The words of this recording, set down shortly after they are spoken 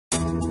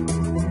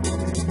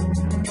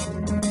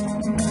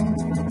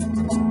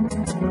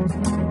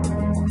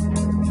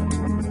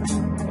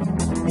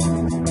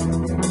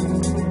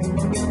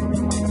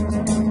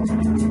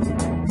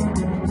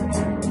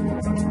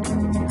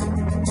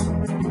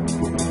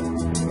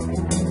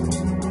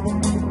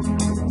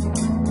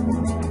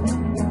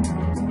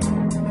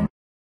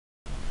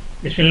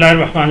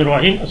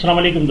बिस्मिल्लाहिर्रहमानिर्रहीम। अस्सलाम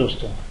वालेकुम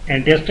दोस्तों,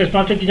 टेस्ट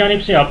मास्टर की जानिब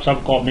से आप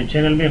सबको अपने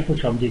चैनल में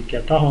खुश आमदीद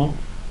कहता हूँ।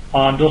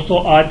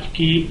 दोस्तों, आज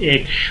की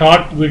एक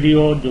शॉर्ट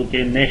वीडियो जो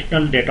कि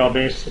नेशनल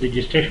डेटाबेस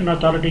रजिस्ट्रेशन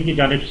अथॉरिटी की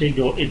जानिब से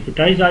जो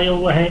एडवर्टाइज आया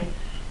हुआ है,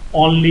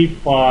 only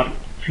for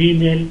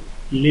female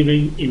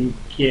living in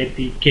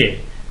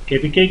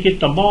KPK के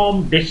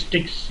तमाम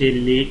डिस्ट्रिक्ट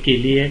से के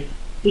लिए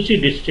उसी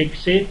डिस्ट्रिक्ट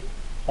से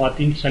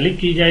ख़वातीन सेलेक्ट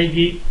की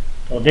जाएगी।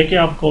 तो देखिए,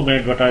 आपको मैं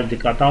एडवर्टाइज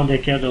दिखाता हूँ।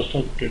 देखिए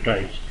दोस्तों,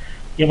 एडवर्टाइज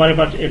ये हमारे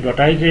पास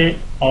एडवर्टाइज है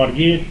और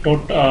ये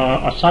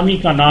असामी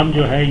का नाम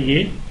जो है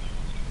ये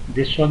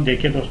दिस वन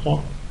देखिए दोस्तों,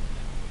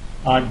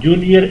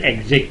 जूनियर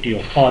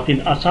एग्जीक्यूटिव ख़वातीन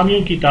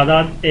असामियों की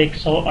तादाद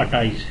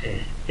 128 है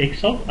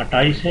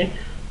 128 है।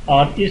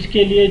 और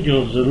इसके लिए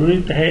जो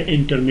ज़रूरत है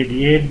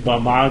इंटरमीडिएट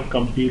बमाग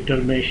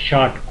कंप्यूटर में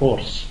शॉर्ट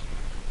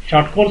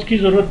कोर्स की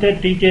ज़रूरत है,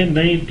 ठीक है।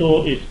 नहीं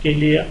तो इसके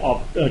लिए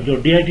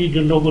जो DIT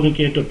जिन लोगों ने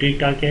किए तो ठीक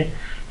ठाक है,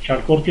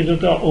 शॉर्ट कोर्स की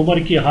ज़रूरत है। उम्र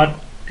की हद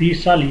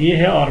 30 साल ये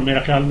है और मेरे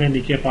ख्याल में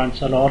नीचे 5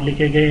 साल और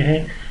लिखे गए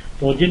हैं।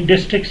 तो जिन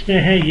डिस्ट्रिक्ट्स में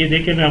है ये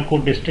देखिए, मैं आपको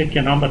डिस्ट्रिक्ट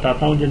के नाम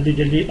बताता हूँ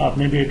जल्दी,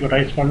 आपने भी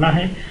एडवर्टाइज पढ़ना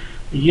है।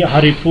 ये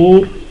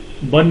हरिपुर,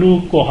 बनू,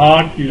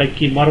 कोहाट,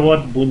 लक्की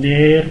मरवत,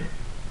 बुनेर,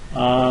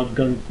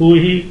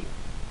 गंगकुही,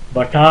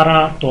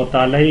 बटारा,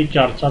 तोतालई,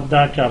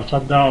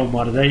 चारसद्दा,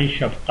 उमरदई,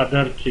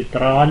 शफकदर,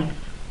 चित्राल,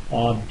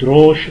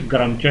 द्रोश,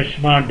 गरम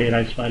चश्मा, डेरा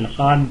इस्माइल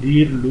खान,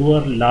 दीर,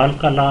 लुअर, लाल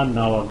कला,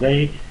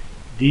 नावागई,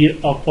 दीर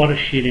अपर,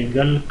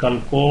 शिरिंगल,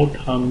 कलकोट,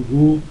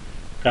 हंगू,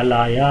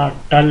 कलाया,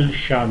 टल,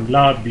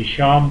 शांगला,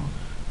 बिशाम,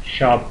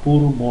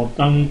 शाहपुर,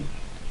 मोतंग,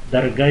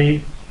 दरगई,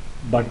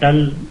 बटल,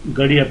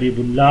 गड़ी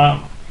अबीबुल्ला,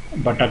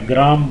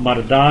 बटग्राम,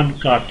 मर्दान,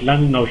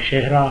 काटलंग,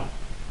 नौशहरा,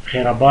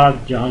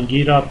 खैराबाद,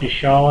 जहांगीरा,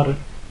 पिशावर,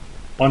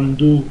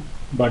 पंदू,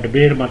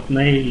 बडबेर,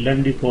 मतनई,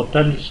 लंदी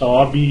कोतल,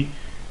 सवाबी,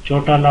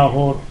 छोटा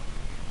लाहौर,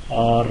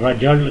 और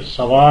रजल,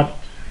 सवात,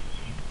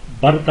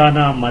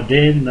 बरताना,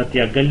 मदेन,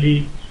 नतिया गली,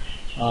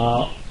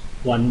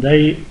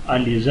 वंदई,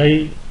 अलीजई,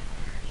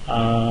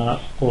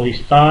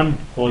 कोहिस्तान,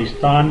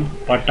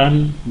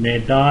 पटन,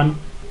 मैदान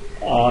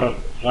और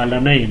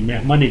गालनई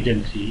मेहमान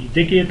एजेंसी।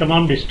 देखिए, ये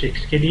तमाम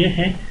डिस्ट्रिक्ट्स के लिए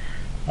हैं।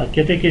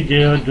 कहते हैं कि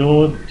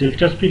जो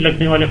दिलचस्पी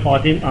लगने वाले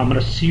ख़वातीन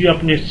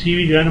अपने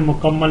CV जो है ना,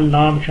 मुकम्मल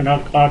नाम,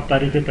 शनाख्त कार्ड,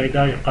 तारीख़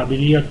पैदाइश,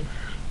 काबिलियत,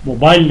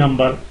 मोबाइल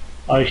नंबर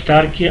और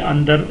इश्तार के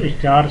अंदर,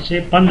 इश्तार से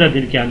 15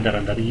 दिन के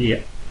अंदर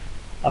ये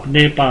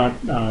अपने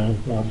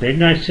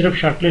भेजना है। सिर्फ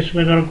शॉर्टलिस्ट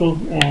उम्मीदवारों को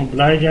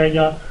बुलाया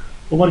जाएगा।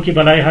 उम्र की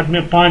बलाई हद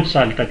में 5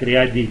 साल तक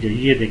रियायत दी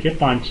जाएगी। ये देखिए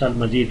 5 साल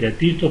मजीद है,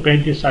 30 तो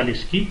 35 साल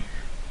इसकी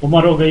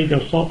उम्र हो गई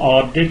दोस्तों।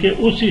 और देखिए,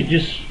 उसी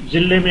जिस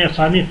जिले में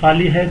असामी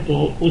खाली है तो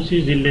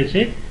उसी जिले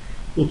से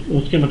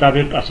उसके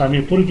मुताबिक असामी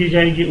पुर की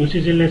जाएगी,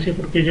 उसी जिले से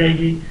पुर की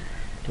जाएगी।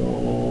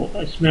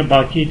 तो इसमें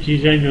बाकी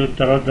चीज़ें जो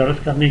दर्ज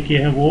करने की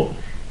है, वो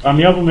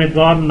कामयाब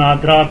उम्मीदवार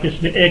नादरा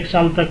ऑफिस में 1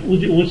 साल तक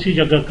उसी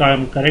जगह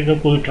कायम करेगा,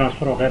 कोई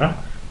ट्रांसफ़र वगैरह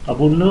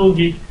कबूल न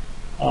होगी।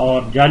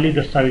 और जाली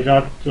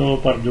दस्तावेजात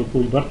पर जो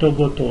कोई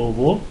बरतोगे तो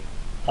वो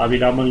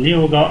काबिल अमल नहीं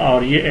होगा।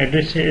 और ये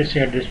एड्रेस है, इस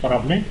एड्रेस पर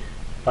आपने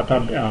पता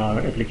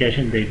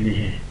एप्लीकेशन भेजनी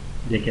है।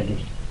 देखिए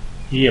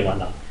दोस्तों, ये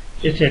वाला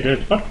इस एड्रेस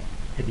पर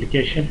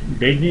एप्लीकेशन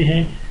भेजनी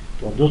है।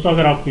 तो दोस्तों,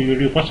 अगर आपको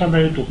वीडियो पसंद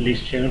आई तो प्लीज़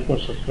चैनल को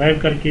सब्सक्राइब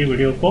करके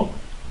वीडियो को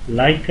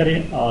लाइक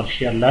करें और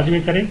शेयर लाजमी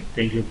करें।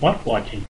 Thank you for watching.